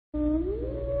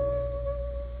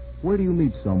Where do you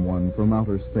meet someone from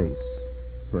outer space?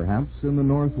 Perhaps in the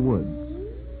North Woods.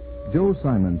 Joe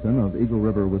Simonton of Eagle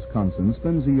River, Wisconsin,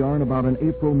 spins a yarn about an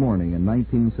April morning in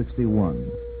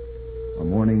 1961. A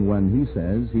morning when, he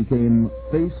says, he came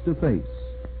face to face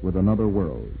with another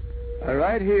world.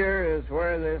 Right here is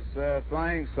where this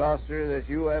flying saucer, this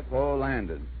UFO,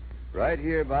 landed. Right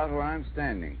here about where I'm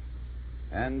standing.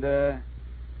 And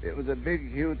it was a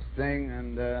big, huge thing,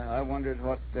 and I wondered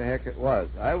what the heck it was.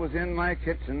 I was in my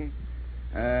kitchen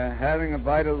having a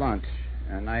bite of lunch,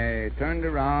 and I turned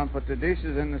around, put the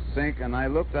dishes in the sink, and I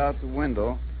looked out the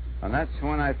window, and that's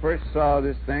when I first saw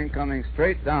this thing coming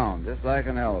straight down, just like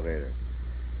an elevator.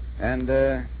 And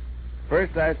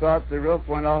first I thought the roof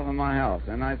went off of my house,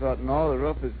 and I thought, no, the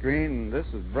roof is green, and this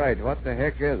is bright. What the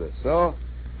heck is it? So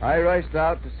I rushed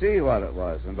out to see what it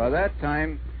was, and by that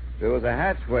time there was a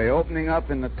hatchway opening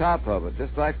up in the top of it,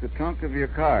 just like the trunk of your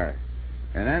car.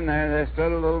 And in there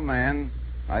stood a little man.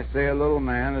 I say a little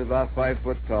man, about 5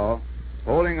 foot tall,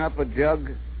 holding up a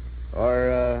jug or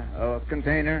a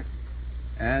container,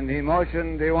 and he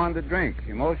motioned he wanted to drink.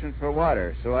 He motioned for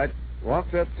water. So I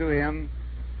walked up to him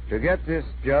to get this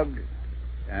jug,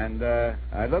 and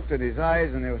I looked at his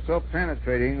eyes, and they were so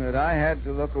penetrating that I had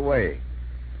to look away.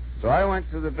 So I went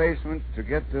to the basement to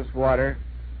get this water,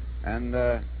 and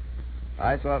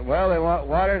I thought, well, they want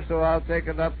water, so I'll take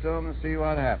it up to them and see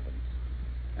what happens.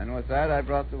 And with that, I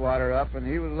brought the water up, and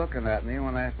he was looking at me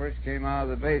when I first came out of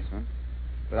the basement.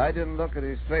 But I didn't look at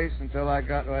his face until I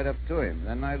got right up to him.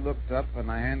 Then I looked up,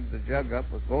 and I handed the jug up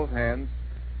with both hands,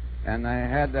 and I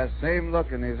had that same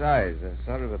look in his eyes, a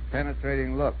sort of a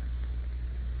penetrating look.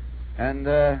 And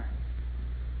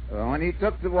when he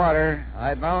took the water,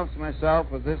 I balanced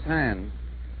myself with this hand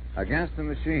against the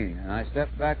machine, and I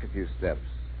stepped back a few steps.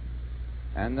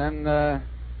 And then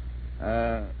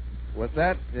with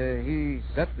that, he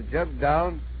set the jug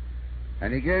down,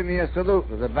 and he gave me a salute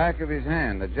with the back of his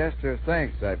hand, a gesture of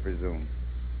thanks, I presume.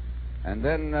 And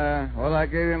then, well, I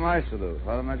gave him my salute.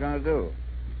 What am I going to do?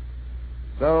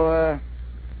 So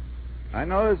I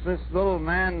noticed this little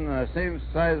man, same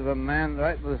size of a man,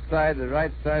 right by the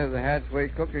right side of the hatchway,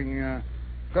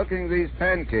 cooking these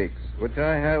pancakes, which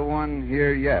I have one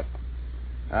here yet.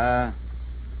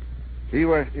 He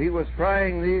was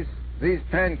frying these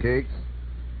pancakes,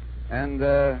 and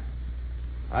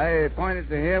I pointed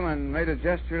to him and made a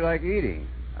gesture like eating.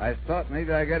 I thought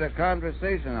maybe I'd get a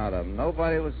conversation out of him.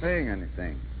 Nobody was saying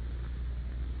anything.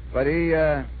 But he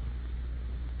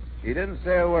didn't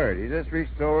say a word. He just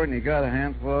reached over and he got a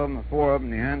handful of them, 4 of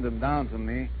them, and he handed them down to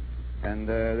me. And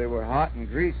they were hot and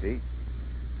greasy.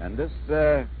 And this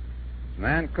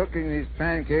man cooking these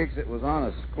pancakes, it was on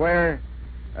a square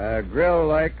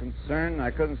grill-like concern.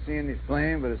 I couldn't see any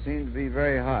flame, but it seemed to be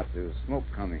very hot. There was smoke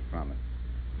coming from it.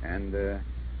 And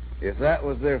if that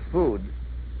was their food,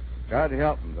 God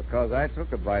help them, because I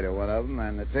took a bite of one of them,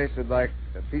 and it tasted like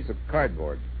a piece of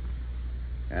cardboard.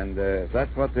 And if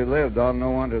that's what they lived on,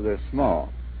 no wonder they're small.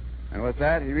 And with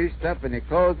that, he reached up and he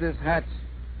closed this hatch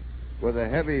with a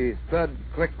heavy thud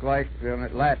click like when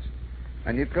it latched.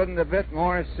 And you couldn't a bit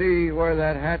more see where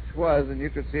that hatch was, and you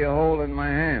could see a hole in my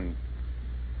hand.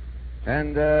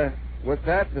 And with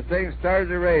that, the thing started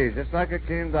to raise, just like it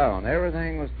came down.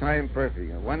 Everything was timed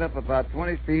perfect. It went up about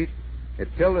 20 feet. It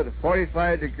tilted at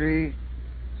 45 degrees,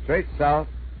 straight south,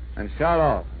 and shot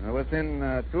off. And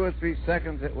within 2 or 3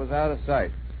 seconds, it was out of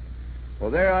sight. Well,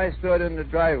 there I stood in the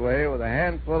driveway with a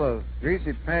handful of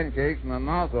greasy pancakes and my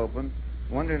mouth open,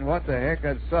 wondering what the heck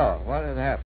I saw, what had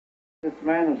happened. This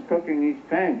man was cooking these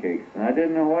pancakes, and I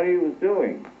didn't know what he was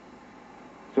doing.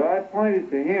 So I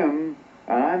pointed to him,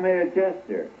 and I made a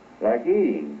gesture, like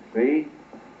eating, see?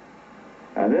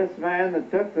 And this man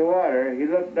that took the water, he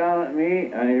looked down at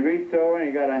me, and he reached over and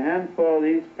he got a handful of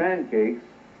these pancakes,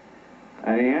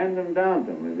 and he handed them down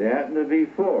to me. They happened to be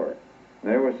 4.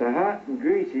 They were so hot and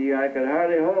greasy, I could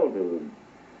hardly hold to them.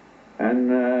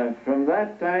 And from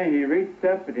that time, he reached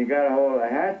up and he got a hold of the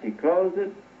hatch. He closed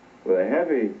it with a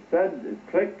heavy thud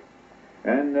click.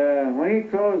 And when he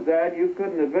closed that, you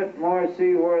couldn't a bit more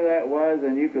see where that was,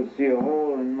 and you could see a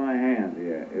hole in my hand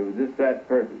here. It was just that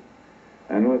perfect.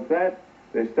 And with that,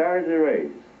 they started to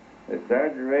raise. They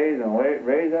started to raise and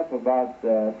raise up about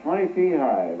 20 feet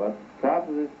high, about the top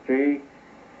of this tree.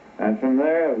 And from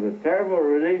there, it was a terrible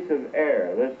release of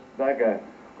air, just like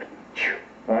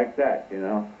that, you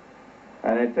know.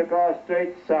 And they took off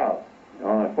straight south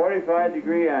on a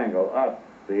 45-degree angle up,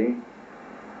 see?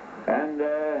 And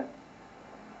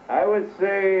I would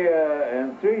say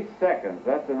in 3 seconds,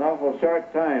 that's an awful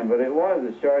short time, but it was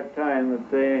a short time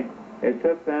that it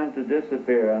took them to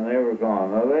disappear, and they were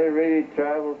gone. Now, they really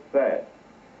traveled fast.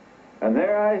 And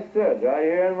there I stood, right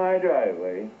here in my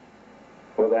driveway,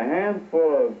 with a handful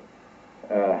of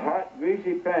hot,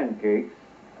 greasy pancakes,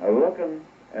 looking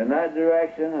in that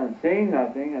direction and seeing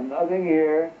nothing and nothing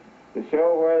here to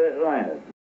show where it landed.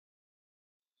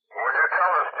 Would you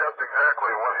tell us just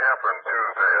exactly what happened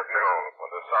Tuesday at noon when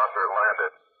the saucer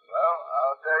landed? Well,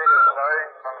 I'll tell you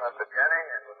starting from the beginning.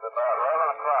 It was about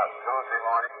 11 o'clock Tuesday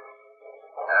morning,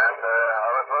 and I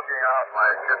was looking out my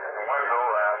kitchen window,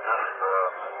 and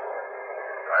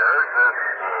I heard this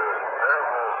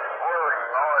terrible swirling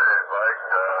noise like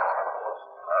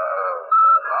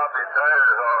sloppy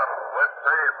tires on a wet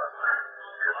pavement.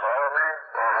 You follow me?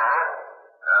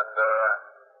 And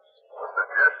with the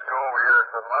jets go over here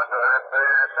so much, I didn't pay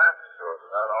any attention to it.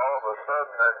 And all of a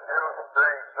sudden, that huge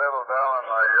thing settled down in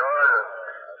my yard, and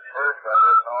at first I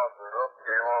didn't know if the roof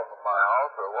came off of my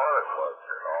house or what it was,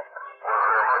 you know. Was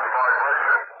there much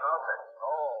vibration? Nothing.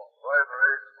 No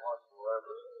vibration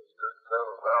whatsoever. It just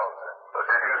settled down there.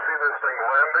 Did you see this thing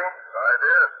landing? I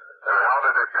did. And how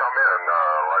did it come in?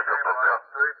 Like a propel?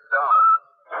 Straight down.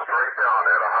 Straight down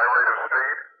at a high rate of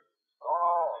speed? No,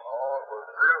 it was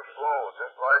real slow,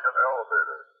 just like an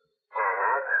elevator.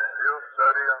 Real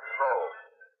steady and slow.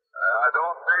 I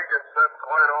don't think it set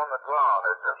quite on the ground.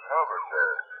 It just hovered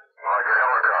there. Like a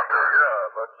helicopter? Yeah,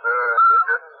 but it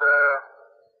didn't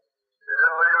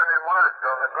leave any marks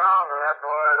on the ground, and that's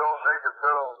why I don't think it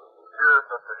settled here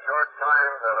such a short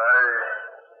time that I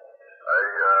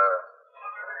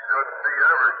couldn't see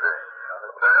everything.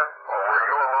 Understand? Oh, were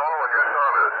you alone when you saw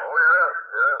this? Oh,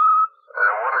 yes.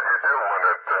 And what did you do when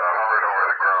it hovered over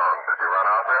the ground? Did you run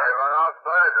out there? I went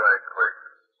outside right quick.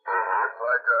 Just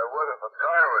like I would if a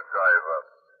car would drive up.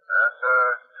 And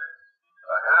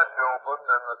a hatch opened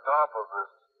in the top of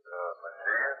this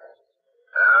machine,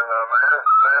 and a man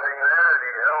standing there, and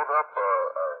he held up a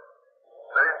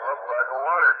thing looked like a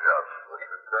water jug, which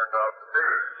it turned out to be.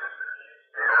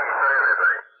 He didn't say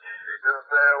anything. He didn't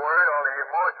say a word, only he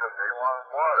motioned. He wanted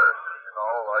water. You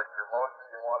know, like you motion,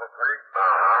 you want a drink.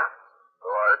 So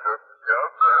I took the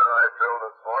jug, and I filled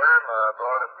it for him, and I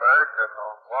brought it back, and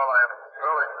while I'm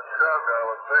filling the jug, I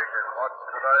was thinking, what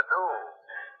could I do?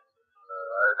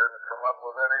 I didn't come up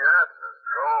with any answers.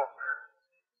 So,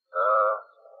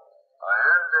 I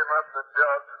handed him up the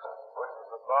jug, which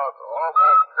was about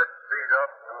almost 6 feet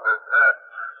up to this hatch.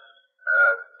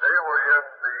 And they were in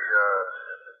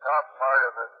the top part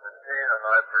of this machine, and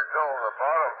I presume the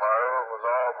bottom part of it was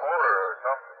all motor or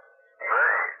something.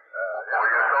 Hey, well,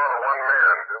 you saw the one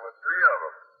man. There were 3 of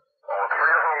them. All 3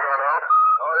 of them got out?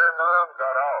 No, none of them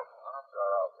got out.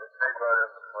 They stayed right in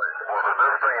the place. Well, did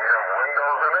this thing have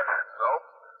windows in it? Nope.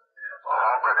 Well,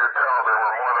 how could you tell there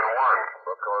were more than one?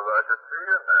 Because I could see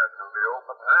in there through the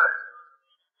open hatch.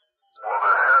 Well,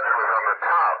 the hatch was on the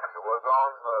top. It was on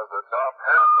the top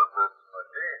half of this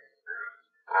machine, see?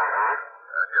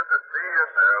 And you could see in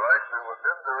there like there was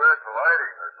indirect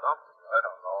lighting or something. I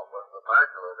don't know, but it was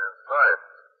immaculate inside.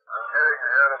 I'm getting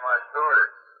ahead of my story.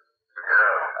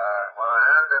 Yeah. When I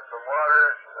handed him the water,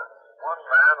 one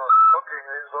man was cooking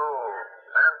these little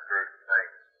pancake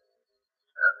things.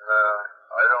 And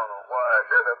I don't know why I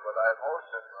did it, but I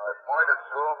motioned. I pointed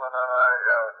to him, and then I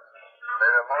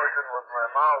made a motion with my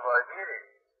mouth like eating.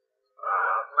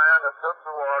 The man that took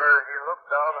the water, he looked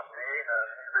down at me, and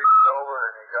he reached over,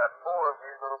 and he got 4 of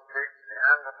these little cakes, and he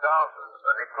handed them down to us.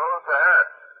 Then he closed the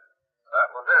hatch. That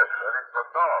was it. Then he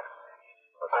took off.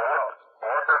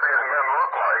 What did these men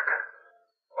look like?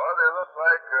 Well, they looked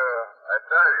like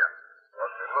Italians.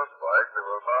 What they looked like, they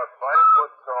were about 5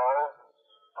 foot tall,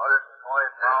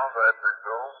 120 pounds, I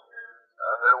presume,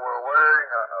 and they were wearing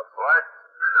a black,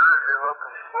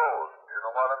 jersey-looking clothes. You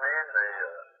know what I mean? They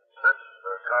fit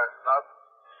kind of snug.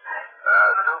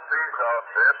 2-piece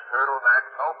outfit, turtleneck,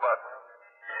 no buttons,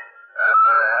 and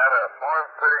they had a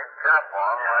form-fitting cap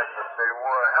on, like if they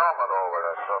wore a helmet over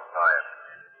it sometimes.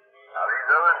 Now, these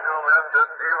other 2 men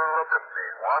didn't even look at me.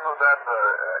 One was at the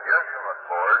instrument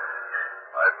board,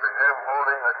 I presume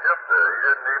holding the shifter. He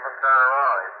didn't even turn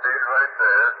around. He stayed right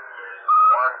there.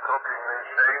 One cooking these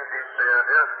things, he stayed at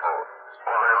his post.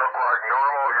 Well, they look like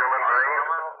normal human beings.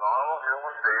 Normal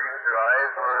human beings. Their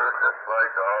eyes were just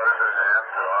like ours, their hands,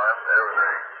 their arms,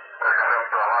 everything. Except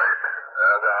the height.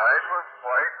 The height was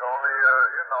white, only,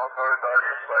 sort of dark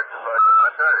complexion, like an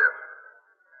Italian.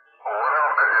 Well, what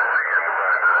else did you see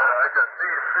inside there? I could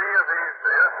see 3 of these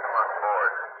instrument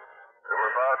boards. They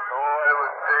were about, I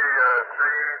would say,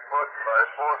 3 foot by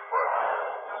 4 foot.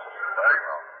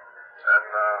 Diagonal. And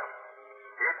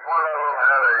each one of them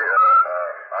had a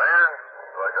iron,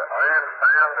 like an iron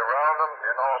band around them,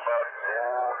 about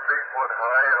 3 foot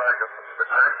high, like a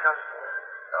protection.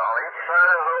 On each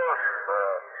side of those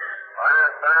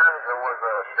iron bands, there was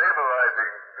a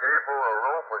stabilizing cable or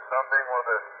rope or something with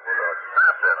a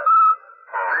snap in it.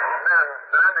 These men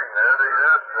standing there, they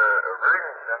had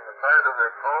rings in the side of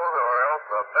their clothes or else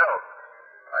a belt.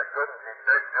 I couldn't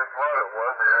detect just what it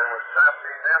was. They would snap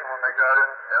these in when they got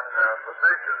in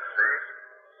position, see?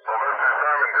 Well, Mr.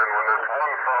 Simonton, when this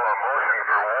one fellow motioned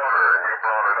for water and you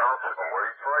brought it out to him, were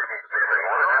you frightened?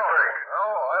 What did you think? No,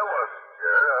 I wasn't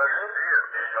scared. I could see it.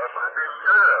 Nothing to be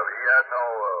scared of. He had no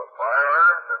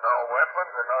firearms and no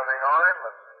weapons and nothing on him.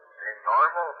 And he's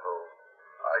normal, so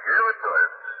I gave it to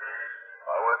him.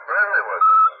 I was friendly with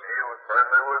him. He was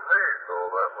friendly with me, so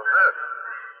that was it.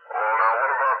 Well, now,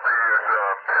 what about these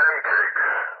pancakes?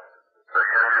 They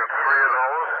gave you 3 of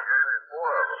those? They gave me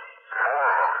 4 of them. 4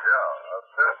 of them? Yeah. I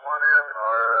sent one in,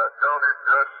 or County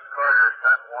Judge Carter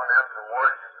sent one in to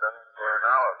Washington for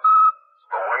analysis.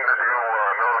 Well, when did you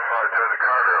notify Judge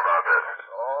Carter about this?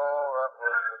 Oh, that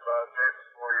was about day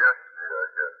before yesterday, I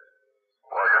guess.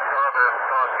 Well, you saw this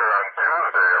saucer on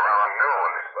Tuesday around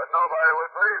noon. But nobody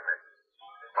would believe me.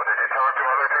 Well, did you talk to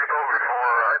other people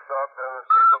before? I talked to other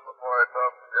people before I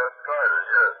talked to Judge Carter,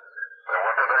 yes. And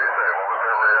what did they say? What was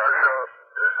their reaction?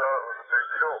 They thought it was a big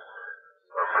joke.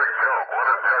 A big joke? What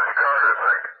did Judge Carter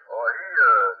think? Oh,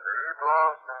 he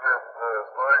belongs to this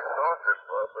flying saucer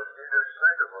club, but he didn't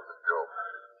think it was a joke.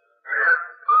 He had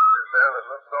his head that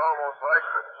looked almost like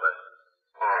this thing.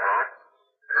 Mm-hmm.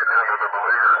 He tended to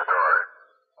believe your story.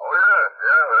 Oh,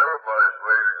 yeah, everybody's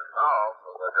believing it now, so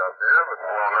they got the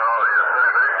evidence. Well, now, you say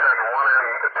they sent one in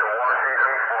to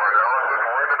Washington for analysis.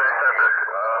 Where did they send it?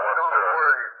 I don't know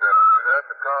where he sent it. You'd have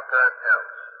to contact him.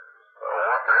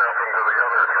 What happened to the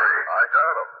other 3? I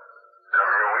got them. Have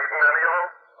you eaten any of them?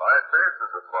 I tasted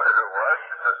the quite a lot.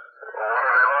 Well, what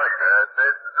are they like? It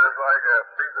tasted just like a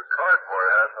piece of cardboard.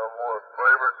 It had no more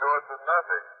flavor to it than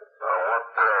nothing. What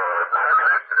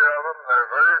texture of them? They're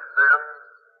very thin,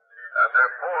 and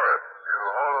they're porous. You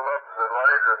hold them up to the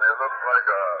light, and they look like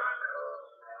a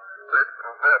big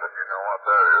Suzette, if you know what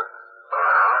that is.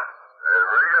 They're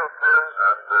real thin,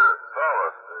 and they're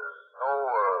solid. There's no,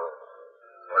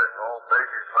 like no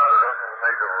baking powder. Doesn't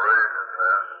make them raisin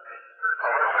there.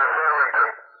 Oh, Mr.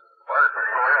 Simonton, why did you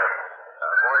go in?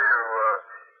 And where you,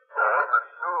 hold them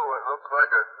too, it looks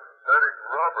like a synthetic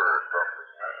rubber or something.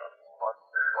 What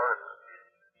is it?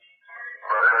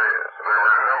 But they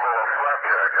resemble a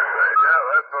flapjack, you say? Yeah,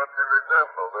 that's what they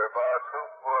resemble. They're about 2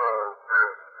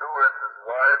 inches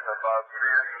wide and about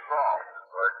 3 inches long.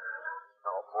 Like,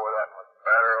 don't pour that much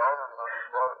batter on them, that's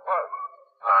what it was.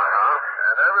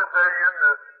 And everything in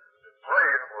this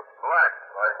plate was black,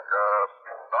 like,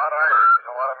 not iron, you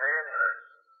know what I mean?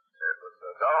 It was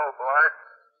a dull black,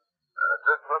 and it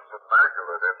just looked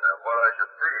immaculate in there, what I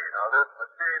could see. Now, this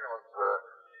machine was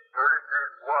 30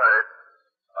 feet wide.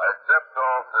 I stepped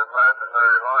off the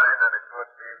imaginary line, and it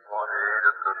could be 28,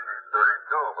 it could be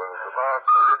 32, but it was about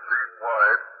 30 feet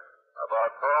wide, about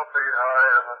 12 feet high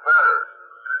in the center.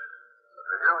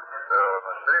 It's a huge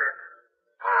machine.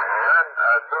 And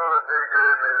as soon as he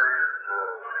gave me these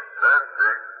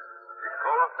pancakes, he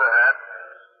closed the hatch.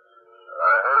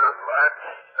 I heard it latch,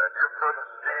 and you couldn't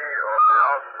see on the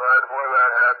outside where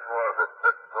that hatch was. It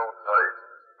fit so tight.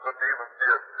 You couldn't even see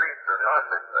his feet or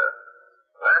nothing there.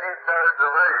 Then he started to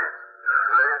raise. He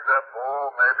raised up,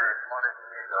 maybe 20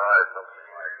 feet high, something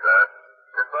like that.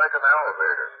 It's like an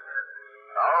elevator.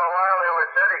 All the while they were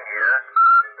sitting here,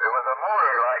 there was a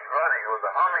motor like running. There was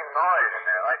a humming noise in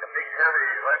there, like a big heavy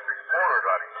electric motor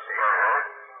running.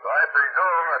 So I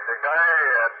presume that the guy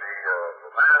at the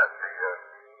man at the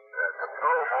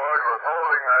control board was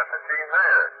holding that machine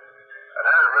there. And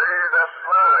that raised up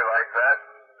slowly like that,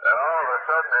 and all of a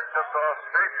sudden it took off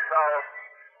straight south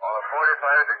on a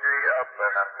 45-degree up,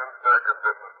 and in 2 seconds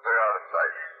it was clear out of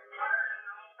sight.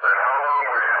 And how long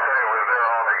would you say was there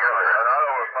altogether? Not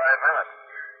over 5 minutes.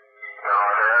 Now,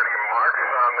 are there any marks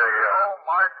on the... No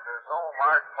marks. There's no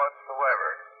marks whatsoever.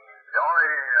 The only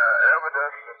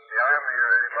evidence that the Army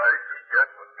or anybody could get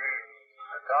would be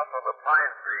the top of the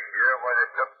pine tree here where they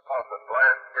took off the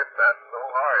blast hit that so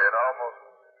hard it almost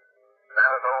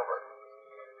bent it over.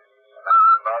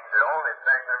 That's about the only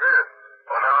thing there is.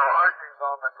 Well, now, markings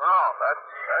on the ground, that's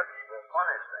the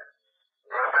funny thing.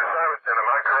 Mr. Simonton, am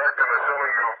I correct in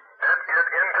assuming you did get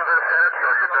into this hatch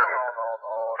or you didn't? No.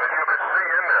 That you could see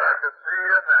in there? I could see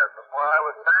in there from where I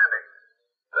was standing.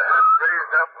 The hatch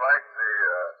raised up like the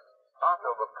trunk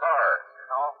of a car, you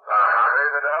know?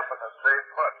 Raised it up and it stayed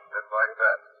put, just like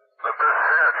that. But this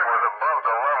hatch was above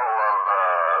the level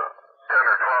of 10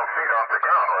 or 12 feet off the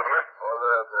ground, wasn't it? Well,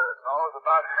 no, it was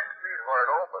about 6 feet where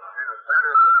it opened. See, the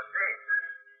center of the machine.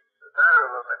 The center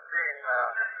of the machine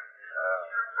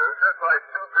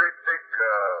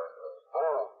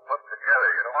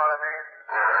what I mean?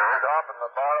 Top and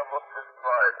the bottom looked just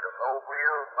right. No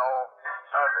wheels, no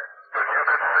nothing. But you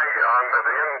could see onto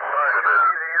the inside of it. I could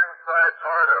see the inside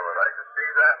part of it. I could see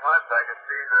that much. I could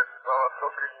see this fellow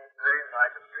cooking things. I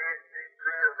could see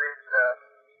three of these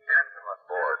instrument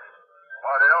boards.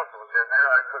 What else was in there,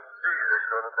 I couldn't see. There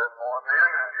could have been more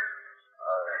men and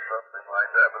something like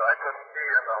that. But I couldn't see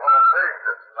in the whole thing,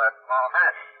 just that small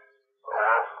hatch.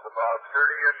 Well, it's about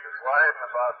 30 inches wide and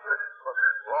about 30 foot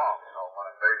long, you know, when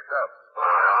it faced up.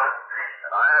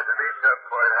 And I had to reach up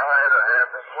quite high to have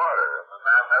this water. And the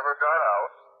man never got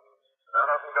out. None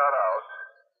of them got out.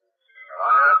 And I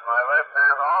had my left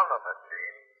hand on the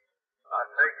machine. Not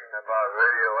thinking about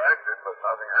radioactive, but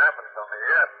nothing happened to me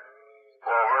yet.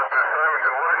 Well, Mr.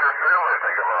 Simonton, what does your family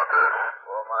think about this?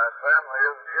 Well, my family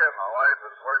isn't here. My wife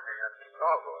is working in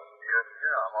Chicago. And she isn't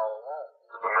here. I'm all alone.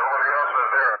 But nobody else was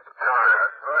there at the time.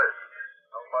 That's right.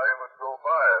 Nobody would go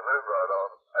by. I live right on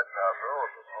that top road,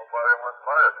 but nobody went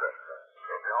by at that time.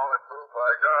 So the only proof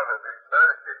I got is these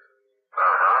pancakes.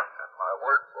 And my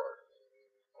word for it.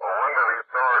 Well, when did the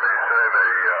authorities say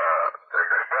they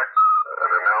expect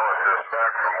an analysis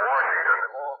back from Washington?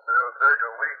 It'll take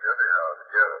a week anyhow to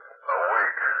get it. A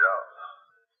week? Yeah.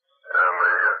 And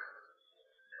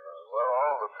well,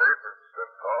 all the papers have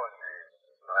been calling me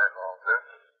tonight on this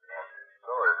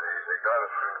story. They got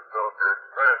it through the Associated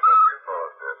Press, as you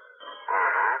fellows did.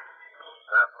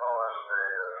 Sentinel and the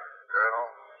Journal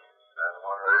and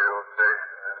one radio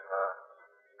station in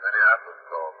Minneapolis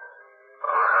called me.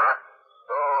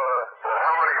 So, well,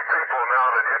 how many people now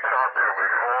did you talk to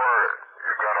before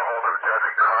you got a hold of Judge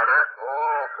Carter?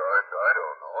 Oh, gosh, I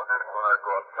don't know. Just when I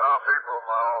go uptown, people in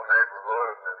my own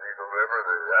neighborhood in Eagle River,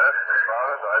 they ask me about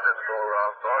it. I just go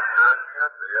around broadcasting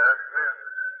it. They ask me.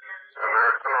 And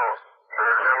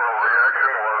their general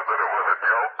reaction was that it was a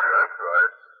joke? That's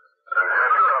right.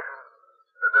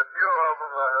 And a few of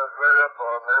them that have read up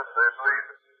on this, they believe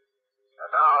it. And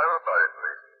now everybody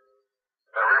believes it.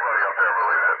 Everybody up there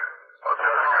believes it. Well,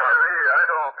 Judge Carter, I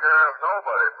don't care if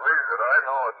nobody believes it. I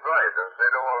know it's right. If they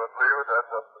don't want to believe it,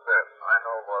 that's up to them. I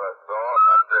know what I saw, and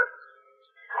that's it.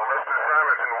 Well, Mr.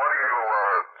 Simonton, what do you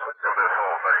think of this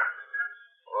whole thing?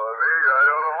 Well, really, I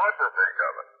don't know what to think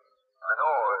of it. I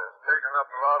know it's taken up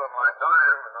a lot of my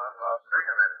time, and I'm not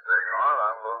thinking anything on it.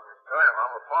 I'm losing time.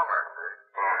 I'm a plumber, see?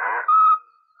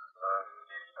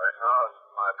 Right now, it's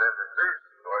my busy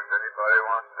season, so if anybody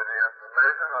wants any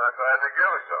information, I'm glad to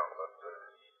give it some. But,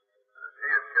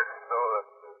 see, it's getting so that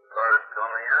the cars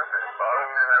coming in and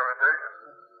bothering me and everything.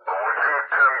 Well, would you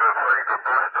tend to think that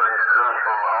this thing is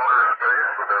from outer space?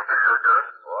 Would that be your guess?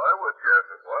 Well, I would guess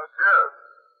it was, yes.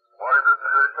 Why didn't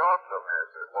they talk to me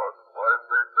if it wasn't? Why didn't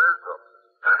they say something?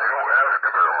 Did you ask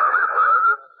them anything? I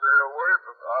didn't say a word,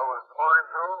 but I was going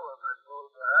to, and they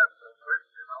closed the hatch and quick,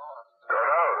 you know, and got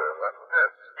out of there. That was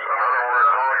it. So in other words,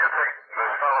 all you think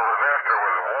this fellow was after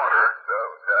was water? That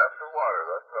was after water,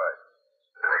 that's right.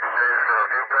 In exchange for a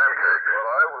few pancakes? Well,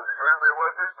 I was friendly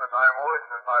with him, and I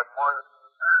motioned my pointed to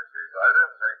the pancakes. I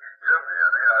didn't think he'd give me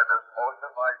any. I just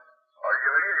motioned like, are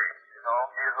you eating? You know,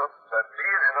 he looked at me,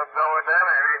 and he looked over them,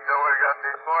 and he reached over and got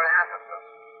these 4 Andersons.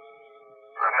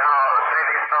 But now, say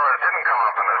these fellas didn't come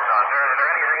up in the saucer, is there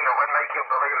anything that would make you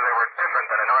believe they were different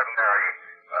than an ordinary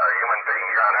human being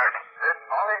here on Earth? The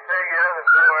only thing is that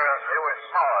they were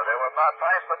small. They were about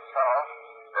 5 foot tall.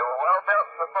 They were well built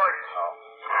and proportional.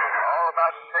 All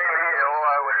about the same age,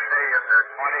 I would say, in their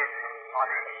 25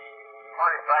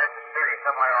 to 30,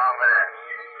 somewhere along there.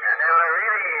 And they were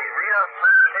really real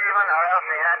shaven, or else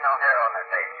they had no hair on their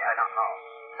face. I don't know.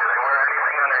 Did they wear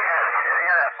anything on their head? They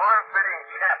had a form-fitting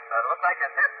cap that looked like a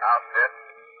knit outfit,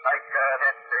 like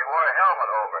that they wore a helmet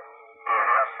over it.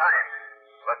 Sometimes.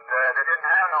 But they didn't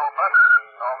have no buttons,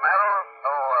 no medals,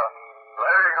 no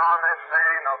lettering on this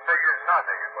thing, no figures,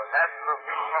 nothing. It was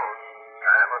absolutely smooth.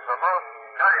 And it was the most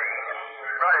cutting and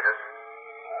brightest,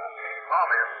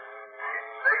 calmest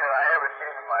thing that I ever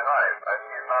seen in my life. I've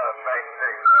seen a lot of bright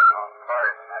things on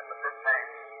cars and that, but this thing,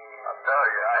 I'll tell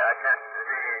you, I can't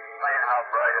really explain how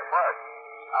bright it was.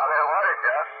 Now, that water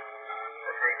jet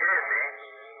that they gave me,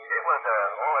 it was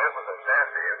a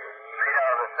dandy. It was made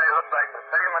out of the same, looked like the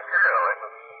same material. It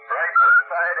was bright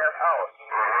inside and out.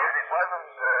 And it wasn't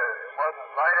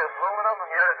light as aluminum,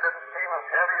 and yet it didn't seem as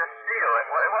heavy as steel. It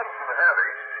wasn't too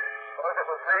heavy, because it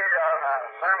was made on a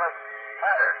thermos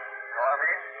pattern. You know what I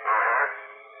mean?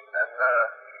 And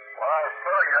while I was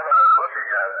filling it, I was looking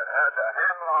at it. It had a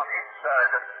handle on each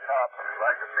side at the top,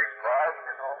 like a big vase,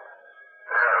 you know.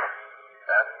 Yes.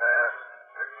 And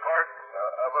the cork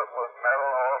of it was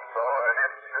metal also, and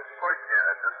it just pushed in.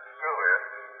 It didn't screw in.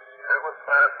 It was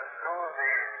fastened through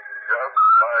the jug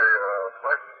by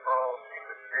flexible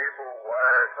cable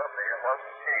wire something that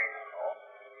wasn't cheap, so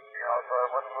I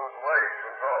wouldn't lose weight,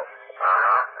 was all.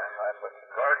 And I put the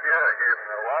card in, I gave him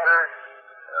the water,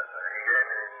 and he gave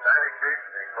me these pancakes,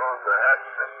 and he closed the hatch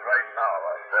and said, right now,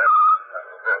 like that. That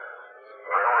was it.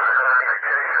 Well, was there an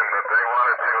indication that they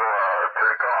wanted to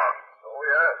take off? Oh,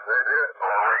 yes, they did.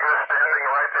 Well, were you standing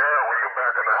right there, or were you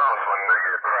back in the house when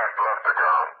the craft left the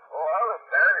ground? Oh, I was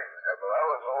standing there, but I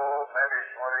was, maybe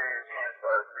 20,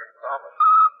 25 feet from it.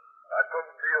 I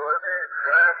couldn't feel any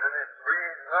craft, any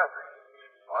breeze, nothing.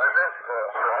 I missed so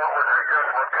what would you guess,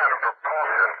 what kind of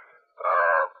propulsion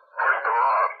pushed them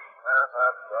on?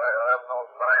 I have no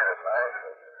science,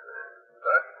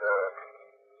 that's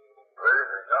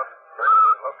crazy enough.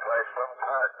 It looked like some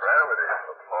kind of gravity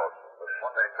propulsion, but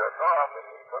when they took off, it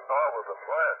took off with a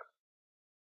blast.